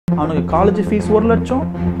அவனுக்கு college fees 1 லட்சம்,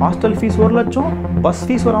 hostel fees 1 லட்சம், பஸ்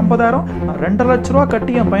ஃபீஸ் ஒரு 50,000, 2.5 லட்ச ரூபா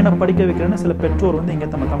கட்டி என் பையனை படிக்க வைக்கிறேன்னு சில பெற்றோர் வந்து இங்கே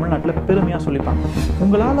நம்ம தமிழ்நாட்டில் பெருமையாக சொல்லிப்பாங்க.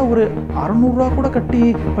 உங்களால் ஒரு 600 ரூபா கூட கட்டி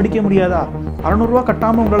படிக்க முடியாதா? 600 ரூபா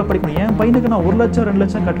கட்டாமல் உங்களால் படிக்க முடியும். என் பையனுக்கு நான் 1 லட்சம் 2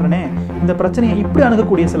 லட்சம் கட்டுறேனே. இந்த பிரச்சனையை இப்படி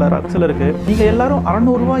அணுகக்கூடிய சிலருக்கு நீங்கள் எல்லாரும்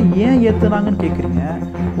 600 ரூபா ஏன் ஏற்றுனாங்கன்னு கேட்குறீங்க.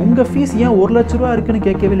 உங்கள் ஃபீஸ் ஏன் 1 லட்ச ரூபா இருக்குன்னு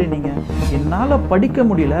கேட்கவே இல்லை. நீங்கள் என்னால் படிக்க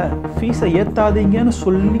முடியல, ஃபீஸை ஏற்றாதீங்கன்னு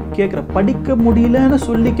சொல்லி படிக்க முடியலன்னு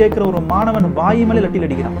சொல்லி கேட்குற ஒரு மாணவன் வாய் மேலே லட்டில்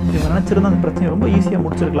அடிக்கிறான். இவங்க நினச்சிருந்தா அந்த பிரச்சனையை ரொம்ப ஈஸியாக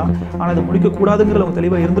முடிச்சிருக்கலாம். ஆனால் அதை முடிக்கக்கூடாதுங்கிற அவங்க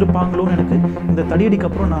தெளிவாக இருந்திருப்பாங்களோன்னு எனக்கு இந்த தடியடிக்கு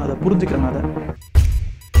அப்புறம் நான் அதை புரிஞ்சுக்கிறேன். அதை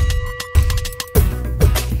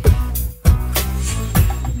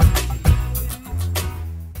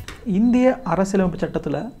இந்திய அரசியலமைப்பு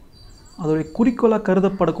சட்டத்தில் அதோடைய குறிக்கோளாக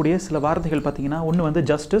கருதப்படக்கூடிய சில வார்த்தைகள் பார்த்திங்கன்னா, ஒன்று வந்து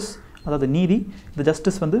ஜஸ்டிஸ், அதாவது நீதி. இந்த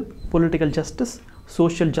ஜஸ்டிஸ் வந்து political justice,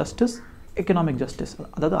 social justice, economic justice,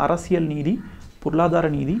 அதாவது அரசியல் நீதி, பொருளாதார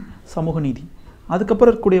நீதி, சமூக நீதி.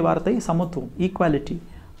 அதுக்கப்புறம் இருக்கக்கூடிய வார்த்தை சமத்துவம், ஈக்குவாலிட்டி.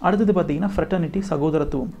 அடுத்தது பார்த்திங்கன்னா ஃப்ரெட்டர்னிட்டி,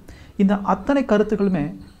 சகோதரத்துவம். இந்த அத்தனை கருத்துக்களுமே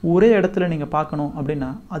ஒரே இடத்துல நீங்கள் பார்க்கணும்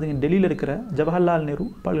அப்படின்னா அது டெல்லியில் இருக்கிற ஜவஹர்லால் நேரு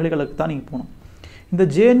பல்கலைக்கழகத்துக்கு தான் நீங்கள் போகணும். இந்த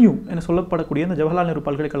JNU என சொல்லப்படக்கூடிய இந்த ஜவஹர்லால் நேரு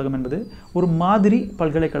பல்கலைக்கழகம் என்பது ஒரு மாதிரி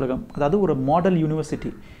பல்கலைக்கழகம், அதாவது ஒரு மாடல்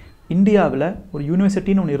யூனிவர்சிட்டி. இந்தியாவில் ஒரு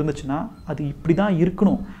யூனிவர்சிட்டின்னு ஒன்று இருந்துச்சுன்னா அது இப்படி தான்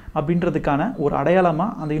இருக்கணும் அப்படின்றதுக்கான ஒரு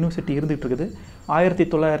அடையாளமாக அந்த யூனிவர்சிட்டி இருந்துகிட்டு இருக்குது.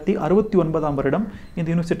 1969ஆம் வருடம் இந்த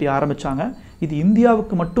யூனிவர்சிட்டி ஆரம்பித்தாங்க. இது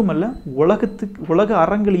இந்தியாவுக்கு மட்டுமல்ல, உலக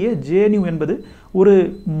அரங்கிலேயே JNU என்பது ஒரு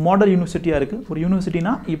மாடல் யூனிவர்சிட்டியாக இருக்குது. ஒரு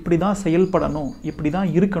யூனிவர்சிட்டினா இப்படி தான் செயல்படணும், இப்படி தான்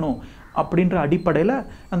இருக்கணும் அப்படின்ற அடிப்படையில்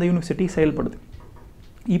அந்த யூனிவர்சிட்டி செயல்படுது.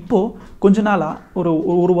 இப்போது கொஞ்ச நாளாக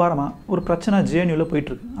ஒரு வாரமாக ஒரு பிரச்சனை JNUவில்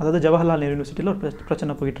போயிட்டுருக்கு. அதாவது ஜவஹர்லால் நேரு யூனிவர்சிட்டியில் ஒரு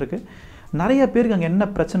பிரச்சனை போயிட்டுருக்கு. நிறைய பேருக்கு அங்கே என்ன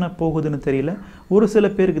பிரச்சனை போகுதுன்னு தெரியல. ஒரு சில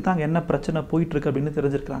பேருக்கு தான் அங்கே என்ன பிரச்சனை போயிட்டுருக்கு அப்படின்னு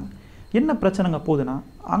தெரிஞ்சிருக்கிறாங்க. என்ன பிரச்சனைங்க போகுதுன்னா,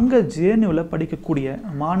 அங்கே JNUவில் படிக்கக்கூடிய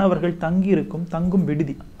மாணவர்கள் தங்கும்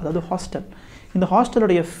விடுதி, அதாவது ஹாஸ்டல். இந்த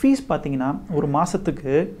ஹாஸ்டலுடைய ஃபீஸ் பார்த்திங்கன்னா ஒரு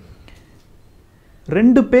மாதத்துக்கு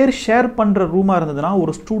 2 பேர் ஷேர் பண்ணுற ரூமாக இருந்ததுன்னா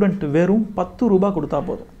ஒரு ஸ்டூடெண்ட் வெறும் 10 ரூபா கொடுத்தா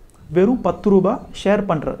போதும். வெறும் 10 ரூபா ஷேர்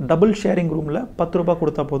பண்ணுற டபுள் ஷேரிங் ரூமில் 10 ரூபா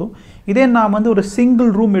கொடுத்தா போதும். இதே நாம் வந்து ஒரு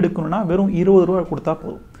சிங்கிள் ரூம் எடுக்கணும்னா வெறும் 20 ரூபா கொடுத்தா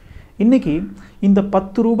போதும். இன்றைக்கி இந்த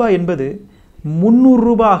 10 ரூபா என்பது 300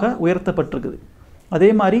 ரூபாக உயர்த்தப்பட்டிருக்குது. அதே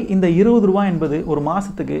மாதிரி இந்த 20 ரூபா என்பது ஒரு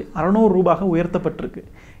மாதத்துக்கு 600 ரூபாக உயர்த்தப்பட்டிருக்கு.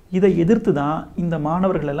 இதை எதிர்த்து தான் இந்த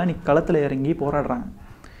மாணவர்கள் எல்லாம் இன்னைக்கு களத்தில் இறங்கி போராடுறாங்க.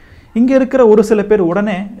 இங்கே இருக்கிற ஒரு சில பேர்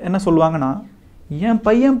உடனே என்ன சொல்லுவாங்கன்னா, என்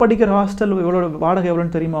பையன் படிக்கிற ஹாஸ்டல் வாடகை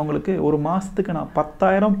எவ்வளோன்னு தெரியுமா அவங்களுக்கு? ஒரு மாதத்துக்கு நான்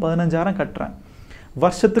 10,000 15,000 கட்டுறேன்.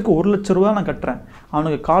 வருஷத்துக்கு 1 லட்ச ரூபா நான் கட்டுறேன்.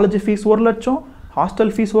 அவனுக்கு காலேஜ் ஃபீஸ் 1 லட்சம்,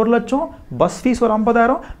 ஹாஸ்டல் ஃபீஸ் 1 லட்சம், பஸ் ஃபீஸ் ஒரு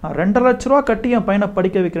 50,000, நான் 2.5 லட்ச ரூபா கட்டி என் பையனை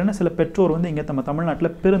படிக்க வைக்கிறேன்னு சில பெற்றோர் வந்து இங்கே நம்ம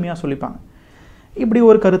தமிழ்நாட்டில் பெருமையாக சொல்லிப்பாங்க. இப்படி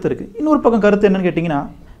ஒரு கருத்து இருக்குது. இன்னொரு பக்கம் கருத்து என்னென்னு கேட்டிங்கன்னா,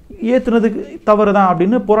 ஏற்றுனதுக்கு தவறு தான்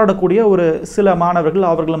அப்படின்னு போராடக்கூடிய ஒரு சில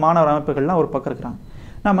மாணவர்கள், மாணவர் அமைப்புகள்லாம் ஒரு பக்கம் இருக்கிறாங்க.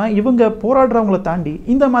 நம்ம இவங்க போராடுறவங்கள தாண்டி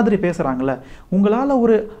இந்த மாதிரி பேசுகிறாங்களே, உங்களால்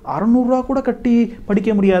ஒரு 600 ரூபா கூட கட்டி படிக்க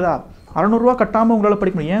முடியாதா? 600 ரூபா கட்டாமல் உங்களால்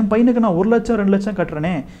படிக்க முடியும். என் பையனுக்கு நான் 1 லட்சம் 2 லட்சம்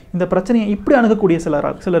கட்டுறேனே. இந்த பிரச்சனையை இப்படி அணுகக்கூடிய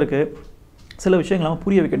சிலருக்கு சில விஷயங்கள் நம்ம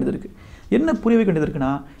புரிய வைக்க வேண்டியது இருக்குது. என்ன புரிய வைக்க வேண்டியது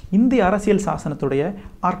இருக்குன்னா, இந்திய அரசியல் சாசனத்துடைய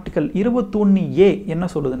ஆர்டிக்கல் 21A என்ன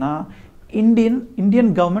சொல்லுதுன்னா,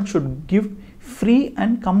 Indian government should give free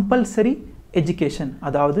and compulsory education,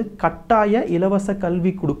 அதாவது கட்டாய இலவச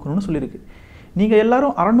கல்வி கொடுக்கணும்னு சொல்லியிருக்கு. நீங்கள்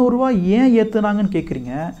எல்லாரும் 600 ரூபா ஏன் ஏற்றுனாங்கன்னு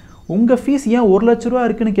கேட்குறீங்க. உங்கள் ஃபீஸ் ஏன் 1 லட்ச ரூபா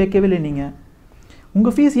இருக்குன்னு கேட்கவே இல்லை. நீங்கள்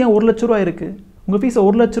உங்கள் ஃபீஸ் ஏன் 1 லட்ச ரூபா இருக்குது? உங்கள் ஃபீஸை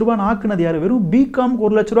 1 லட்ச ரூபான்னு ஆக்குனது யார்? வெறும் பிகாம்க்கு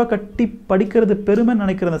 1 லட்ச ரூபா கட்டி படிக்கிறது பெருமைன்னு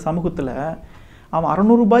நினைக்கிற அந்த சமூகத்தில் அவன்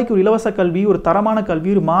 600 ரூபாய்க்கு ஒரு இலவச கல்வி, ஒரு தரமான கல்வி,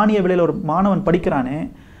 ஒரு மானிய விலையில் ஒரு மாணவன் படிக்கிறானே.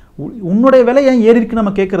 உன்னுடைய விலை ஏன் ஏறி இருக்குன்னு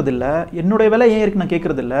நம்ம கேட்குறதில்ல, என்னுடைய விலை ஏன் இருக்குன்னு நான்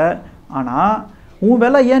கேட்குறதில்ல. ஆனால் உன்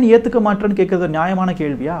விலை ஏன் ஏற்றுக்க மாட்டேன்னு கேட்குறது நியாயமான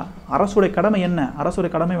கேள்வியா? அரசுடைய கடமை என்ன? அரசுடைய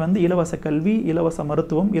கடமை வந்து இலவச கல்வி, இலவச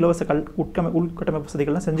மருத்துவம், இலவச உள்கட்டமைப்பு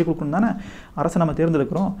வசதிகள்லாம் செஞ்சு கொடுக்கணும் தானே அரசை நம்ம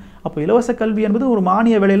தேர்ந்தெடுக்கிறோம். அப்போ இலவச கல்வி என்பது ஒரு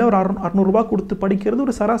மானிய விலையில் ஒரு 600 ரூபா கொடுத்து படிக்கிறது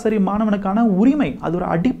ஒரு சராசரி மாணவனுக்கான உரிமை. அது ஒரு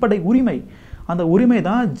அடிப்படை உரிமை. அந்த உரிமை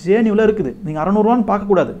தான் JNUவில் இருக்குது. நீங்கள் 600 ரூபான்னு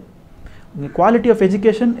பார்க்கக்கூடாது. Quality of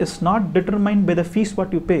education is not determined by the fees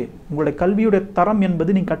what you pay. உங்களுடைய கல்வியுடைய தரம்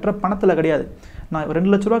என்பது நீங்கள் கட்டுற பணத்தில் கிடையாது. நான்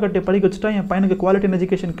 2 லட்ச ரூபா கட்டி படிக்க வச்சுட்டா என் பையனுக்கு குவாலிட்டி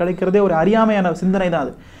எஜுகேஷன் கிடைக்கிறதே ஒரு அறியாமையான சிந்தனை தான்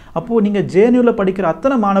அது. அப்போது நீங்கள் JNUவில் படிக்கிற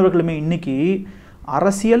அத்தனை மாணவர்களுமே இன்றைக்கி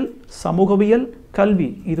அரசியல், சமூகவியல், கல்வி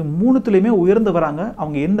இது 3த்துலேயுமே உயர்ந்து வராங்க.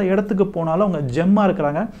 அவங்க எந்த இடத்துக்கு போனாலும் அவங்க ஜெம்மாக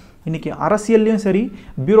இருக்கிறாங்க. இன்றைக்கி அரசியல்லையும் சரி,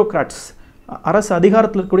 பியூரோக்ராட்ஸ், அரசு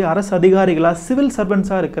அதிகாரத்தில் இருக்கக்கூடிய அரசு அதிகாரிகளாக, சிவில்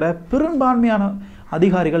சர்வன்ஸாக இருக்கிற பெரும்பான்மையான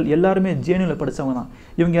அதிகாரிகள் எல்லாருமே JNUவில் படித்தவங்க தான்.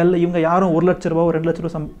 இவங்க யாரும் 1 லட்ச ரூபா 2 லட்ச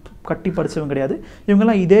ரூபா கட்டி படித்தவங்க கிடையாது.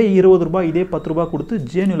 இவங்கெல்லாம் இதே 20 ரூபா இதே 10 ரூபா கொடுத்து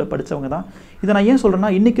JNUவில் படித்தவங்க தான். இதை நான் ஏன்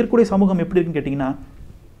சொல்கிறேன்னா, இன்றைக்கி இருக்கக்கூடிய சமூகம் எப்படி இருக்குன்னு கேட்டிங்கன்னா,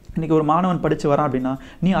 இன்றைக்கி ஒரு மாணவன் படித்து வரான் அப்படின்னா,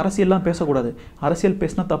 நீ அரசியல்லாம் பேசக்கூடாது, அரசியல்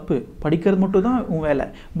பேசினா தப்பு, படிக்கிறது மட்டும் தான் உன் வேலை,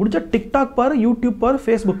 முடிஞ்சால் டிக்டாக் பாரு, யூடியூப் பாரு,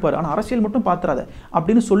 ஃபேஸ்புக் பாரு, ஆனால் அரசியல் மட்டும் பார்த்துறாத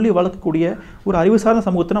அப்படின்னு சொல்லி வளர்க்கக்கூடிய ஒரு அறிவு சார்ந்த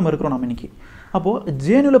சமூகத்தை நம்ம இருக்கிறோம் நம்ம இன்றைக்கி. அப்போது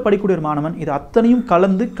ஜேஎன்யூவில் படிக்கக்கூடிய ஒரு மாணவன் இது அத்தனையும்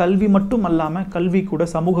கலந்து, கல்வி மட்டும் அல்லாமல் கல்வி கூட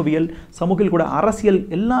சமூகவியல், சமூகவியல் கூட அரசியல்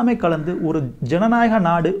எல்லாமே கலந்து ஒரு ஜனநாயக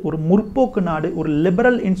நாடு, ஒரு முற்போக்கு நாடு, ஒரு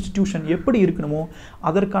லிபரல் இன்ஸ்டிடியூஷன் எப்படி இருக்கணுமோ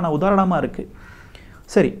அதற்கான உதாரணமாக இருக்குது.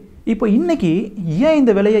 சரி, இப்போ இன்றைக்கி ஏன்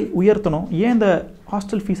இந்த விலையை உயர்த்தணும், ஏன் இந்த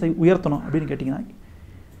ஹாஸ்டல் ஃபீஸை உயர்த்தணும் அப்படின்னு கேட்டிங்கன்னா,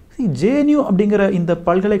 ஜேஎன்யூ அப்படிங்கிற இந்த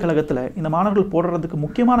பல்கலைக்கழகத்தில் இந்த மாணவர்கள் போடுறதுக்கு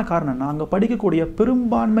முக்கியமான காரணம்னா, அங்கே படிக்கக்கூடிய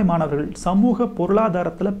பெரும்பான்மை மாணவர்கள் சமூக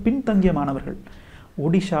பொருளாதாரத்தில் பின்தங்கிய மாணவர்கள்.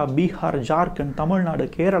 ஒடிஷா, பீகார், ஜார்க்கண்ட், தமிழ்நாடு,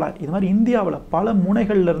 கேரளா இது மாதிரி இந்தியாவில் பல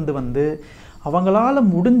முனைகள்லேருந்து வந்து அவங்களால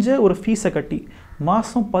முடிஞ்ச ஒரு ஃபீஸை கட்டி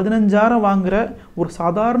மாதம் 15,000 வாங்குகிற ஒரு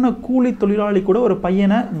சாதாரண கூலி தொழிலாளி கூட ஒரு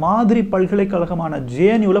பையனை மாதிரி பல்கலைக்கழகமான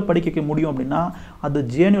ஜேஎன்யூவில் படிக்க வைக்க முடியும் அப்படின்னா அது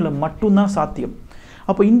ஜேஎன்யூவில் மட்டும்தான் சாத்தியம்.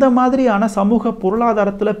 அப்போ இந்த மாதிரியான சமூக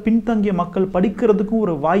பொருளாதாரத்தில் பின்தங்கிய மக்கள் படிக்கிறதுக்கும்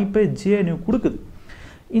ஒரு வாய்ப்பை ஜேஎன்யூ கொடுக்குது.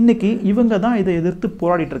 இன்றைக்கி இவங்க தான் இதை எதிர்த்து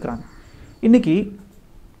போராடிட்டு இருக்கிறாங்க. இன்றைக்கி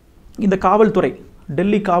இந்த காவல்துறை,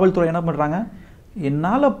 டெல்லி காவல்துறை என்ன பண்ணுறாங்க,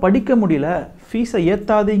 என்னால் படிக்க முடியல, ஃபீஸை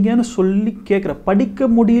ஏற்றாதீங்கன்னு சொல்லி கேட்குற, படிக்க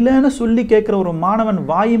முடியலன்னு சொல்லி கேட்குற ஒரு மாணவன்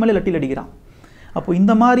வாய் மேலே லட்டில் அடிக்கிறான். அப்போ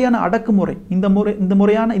இந்த மாதிரியான அடக்குமுறை, இந்த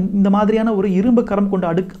மாதிரியான ஒரு இரும்பு கரம்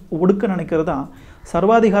கொண்டு ஒடுக்க நினைக்கிறது தான்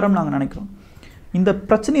சர்வாதிகாரம் நாங்கள் நினைக்கிறோம். இந்த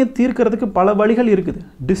பிரச்சனையை தீர்க்கிறதுக்கு பல வழிகள் இருக்குது.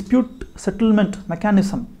 டிஸ்பியூட் செட்டில்மெண்ட்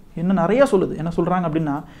மெக்கானிசம் என்ன நிறையா சொல்லுது. என்ன சொல்கிறாங்க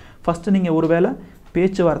அப்படின்னா, ஃபஸ்ட்டு நீங்கள் ஒரு வேளை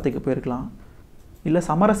பேச்சுவார்த்தைக்கு போயிருக்கலாம், இல்லை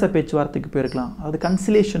சமரச பேச்சுவார்த்தைக்கு போயிருக்கலாம், அது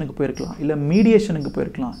கன்சிலேஷனுக்கு போயிருக்கலாம், இல்லை மீடியேஷனுக்கு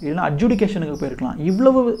போயிருக்கலாம், இல்லைன்னா அட்ஜுடிகேஷனுக்கு போயிருக்கலாம்.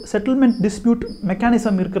 இவ்வளவு செட்டில்மெண்ட் டிஸ்பியூட்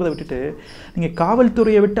மெக்கானிசம் இருக்கிறத விட்டுட்டு நீங்கள்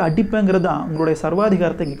காவல்துறையை விட்டு அடிப்பேங்கிறது தான் உங்களுடைய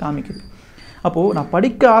சர்வாதிகாரத்தை இங்கே காமிக்குது. அப்போது நான்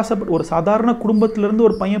படிக்க ஆசைப்பட்டு ஒரு சாதாரண குடும்பத்திலேருந்து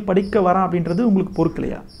ஒரு பையன் படிக்க வரான் அப்படின்றது உங்களுக்கு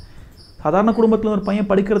பொறுக்கலையா? சாதாரண குடும்பத்தில் ஒரு பையன்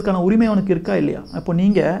படிக்கிறதுக்கான உரிமை அவனுக்கு இருக்கா இல்லையா? அப்போ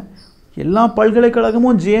நீங்கள் எல்லா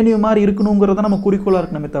பல்கலைக்கழகமும் ஜேஎன்யூ மாதிரி இருக்கணுங்கிறத நம்ம குறிக்கோளாக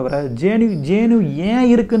இருக்கணுமே தவிர ஜேஎன்யூ ஏன்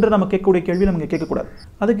இருக்குன்ற நம்ம கேட்கக்கூடிய கேள்வி நம்ம கேட்கக்கூடாது.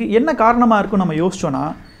 அதுக்கு என்ன காரணமாக இருக்கும் நம்ம யோசிச்சோன்னா,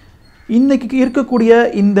 இன்றைக்கி இருக்கக்கூடிய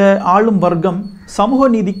இந்த ஆளும் வர்க்கம் சமூக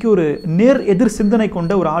நீதிக்கு ஒரு நேர் எதிர் சிந்தனை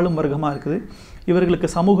கொண்ட ஒரு ஆளும் வர்க்கமாக இருக்குது. இவர்களுக்கு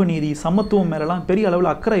சமூக நீதி, சமத்துவம் மேலெல்லாம் பெரிய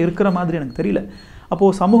அளவில் அக்கறை இருக்கிற மாதிரி எனக்கு தெரியல.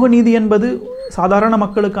 அப்போது சமூக நீதி என்பது சாதாரண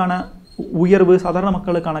மக்களுக்கான உயர்வு, சாதாரண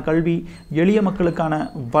மக்களுக்கான கல்வி, எளிய மக்களுக்கான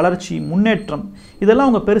வளர்ச்சி, முன்னேற்றம் இதெல்லாம்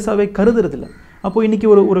அவங்க பெருசாகவே கருதுறதில்லை. அப்போது இன்றைக்கி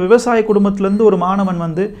ஒரு விவசாய குடும்பத்திலேருந்து ஒரு மாணவன்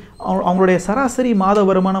வந்து அவங்களுடைய சராசரி மாத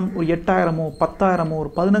வருமானம் ஒரு 8,000, 10,000, ஒரு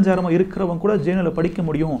 15,000 இருக்கிறவங்க கூட ஜேஎன்யூவில் படிக்க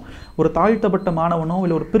முடியும். ஒரு தாழ்த்தப்பட்ட மாணவனோ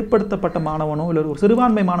இல்லை ஒரு பிற்படுத்தப்பட்ட மாணவனோ இல்லை ஒரு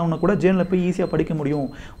சிறுபான்மை மாணவனோ கூட ஜேஎன்யூவில் போய் ஈஸியாக படிக்க முடியும்,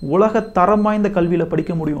 உலக தரம் வாய்ந்த கல்வியில்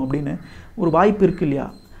படிக்க முடியும் அப்படின்னு ஒரு வாய்ப்பு இருக்குது இல்லையா?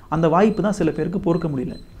 அந்த வாய்ப்பு தான் சில பேருக்கு பொறுக்க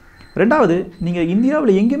முடியல. ரெண்டாவது, நீங்கள்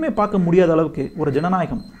இந்தியாவில் எங்கேயுமே பார்க்க முடியாத அளவுக்கு ஒரு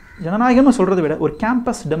ஜனநாயகம்னு சொல்கிறத விட ஒரு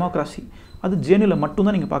கேம்பஸ் டெமோக்ராசி அது ஜேஎன்யூவில்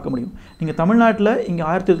மட்டும்தான் நீங்கள் பார்க்க முடியும். நீங்கள் தமிழ்நாட்டில் இங்கே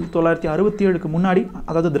 1967க்கு முன்னாடி,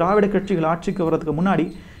 அதாவது திராவிட கட்சிகள் ஆட்சிக்கு வர்றதுக்கு முன்னாடி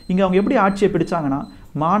இங்கே அவங்க எப்படி ஆட்சியை பிடிச்சாங்கன்னா,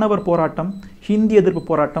 மாணவர் போராட்டம், ஹிந்தி எதிர்ப்பு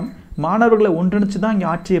போராட்டம், மாணவர்களை ஒன்றிணைச்சு தான் இங்கே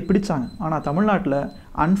ஆட்சியை பிடிச்சாங்க. ஆனால் தமிழ்நாட்டில்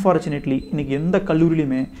அன்ஃபார்ச்சுனேட்லி இன்றைக்கி எந்த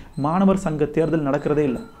கல்லூரியிலுமே மாணவர் சங்க தேர்தல் நடக்கிறதே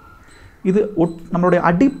இல்லை. இது நம்மளுடைய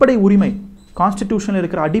அடிப்படை உரிமை, கான்ஸ்டிடியூஷனில்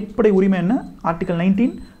இருக்கிற அடிப்படை உரிமை என்ன? Article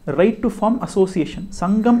 19 right to form association,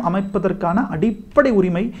 சங்கம் அமைப்பதற்கான அடிப்படை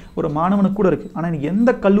உரிமை ஒரு மாணவனுக்கு கூட இருக்குது. ஆனால்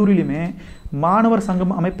எந்த கல்லூரியிலுமே மாணவர்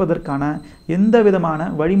சங்கம் அமைப்பதற்கான எந்த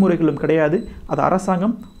விதமான வழிமுறைகளும் கிடையாது. அதை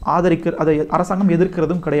அரசாங்கம்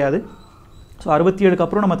எதிர்க்கிறதும் கிடையாது. ஸோ 67க்கு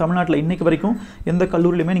அப்புறம் நம்ம தமிழ்நாட்டில் இன்றைக்கு வரைக்கும் எந்த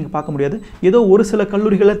கல்லூரியிலுமே நீங்கள் பார்க்க முடியாது. ஏதோ ஒரு சில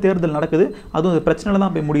கல்லூரிகளில் தேர்தல் நடக்குது, அதுவும் அந்த பிரச்சனையில்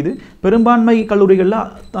தான் போய் முடியுது. பெரும்பான்மை கல்லூரிகளில்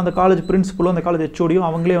அந்த காலேஜ் பிரின்சிபலோ அந்த காலேஜ் ஹெச்ஓடியோ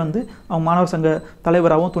அவங்களே வந்து அவங்க மாணவர் சங்க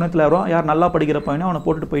தலைவராகவும் துணைத் தலைவராகவும் யார் நல்லா படிக்கிற பையனோ அவனை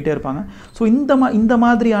போட்டுட்டு போயிட்டே இருப்பாங்க. ஸோ இந்த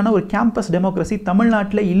மாதிரியான ஒரு கேம்பஸ் டெமோக்ரஸி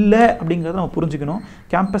தமிழ்நாட்டில் இல்லை அப்படிங்கிறத நம்ம புரிஞ்சுக்கணும்.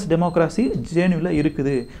 கேம்பஸ் டெமோக்ரஸி ஜேஎன்யூவில்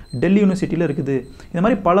இருக்குது, டெல்லி யூனிவர்சிட்டியில் இருக்குது, இந்த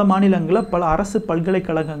மாதிரி பல மாநிலங்களில் பல அரசு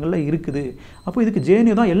பல்கலைக்கழகங்களில் இருக்குது. அப்போ இதுக்கு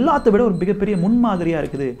ஜேஎன்யூ தான் எல்லாத்த விட ஒரு மிகப்பெரிய முன்மாதிரியாக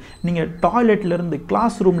இருக்குது. நீங்கள் டாய்லெட்லேருந்து,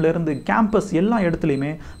 கிளாஸ் ரூம்லேருந்து, கேம்பஸ் எல்லா இடத்துலையுமே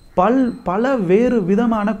பல வேறு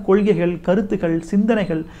விதமான கொள்கைகள், கருத்துக்கள்,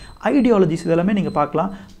 சிந்தனைகள், ஐடியாலஜிஸ் இதெல்லாமே நீங்கள் பார்க்கலாம்.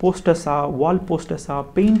 போஸ்டர்ஸாக, வால் போஸ்டர்ஸாக,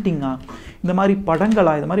 பெயிண்டிங்காக, இந்த மாதிரி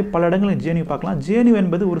படங்களாக, இந்த மாதிரி பல இடங்களில் ஜேஎன்யூ பார்க்கலாம். ஜேஎன்யூ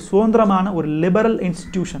என்பது ஒரு சுதந்திரமான ஒரு லிபரல்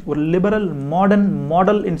இன்ஸ்டிடியூஷன், ஒரு லிபரல்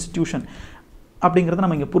மாடல் இன்ஸ்டிடியூஷன் அப்படிங்கிறத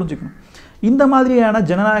நம்ம இங்கே புரிஞ்சுக்கணும். இந்த மாதிரியான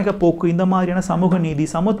ஜனநாயக போக்கு, இந்த மாதிரியான சமூக நீதி,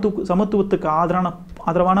 சமத்துவத்துக்கு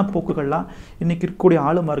ஆதரவான போக்குகள்லாம் இன்றைக்கி இருக்கக்கூடிய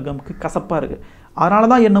ஆளும் வர்க்கமுக்கு கசப்பாக இருக்குது. அதனால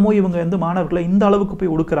தான் என்னமோ இவங்க வந்து மாணவர்களை இந்த அளவுக்கு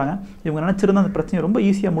போய் ஒடுக்குறாங்க. இவங்க நினச்சிருந்தா அந்த பிரச்சனையை ரொம்ப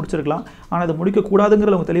ஈஸியாக முடிச்சிருக்கலாம். ஆனால் அதை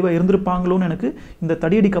முடிக்கக்கூடாதுங்கிற அவங்க தெளிவாக இருந்திருப்பாங்களோன்னு எனக்கு இந்த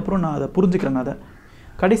தடியடிக்கு அப்புறம் நான் அதை புரிஞ்சுக்கிறேன். அதை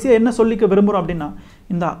கடைசியாக என்ன சொல்லிக்க விரும்புகிறோம் அப்படின்னா,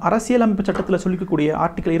 இந்த அரசியலமைப்பு சட்டத்தில் சொல்லிக்கக்கூடிய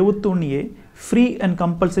article 21A free and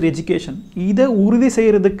compulsory education, இதை உறுதி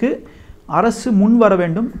செய்கிறதுக்கு அரசு முன் வர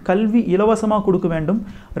வேண்டும். கல்வி இலவசமாக கொடுக்க வேண்டும்.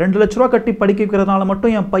 2 லட்ச ரூபா கட்டி படிக்க வைக்கிறதுனால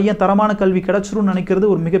மட்டும் என் பையன் தரமான கல்வி கிடச்சிரும்னு நினைக்கிறது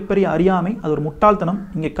ஒரு மிகப்பெரிய அறியாமை. அது ஒரு முட்டாள்தனம்.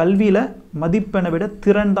 இங்கே கல்வியில் மதிப்பெண்ணை விட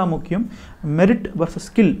திறன் தான் முக்கியம். மெரிட் வர்சஸ்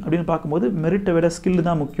ஸ்கில் அப்படின்னு பார்க்கும்போது மெரிட்டை விட ஸ்கில்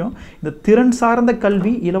தான் முக்கியம். இந்த திறன் சார்ந்த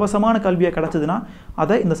கல்வி இலவசமான கல்வியாக கிடச்சதுன்னா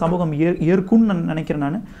அதை இந்த சமூகம் ஏற்கும்னு நான் நினைக்கிறேன்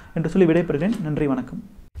நான் என்று சொல்லி விடைபெறுகிறேன். நன்றி, வணக்கம்.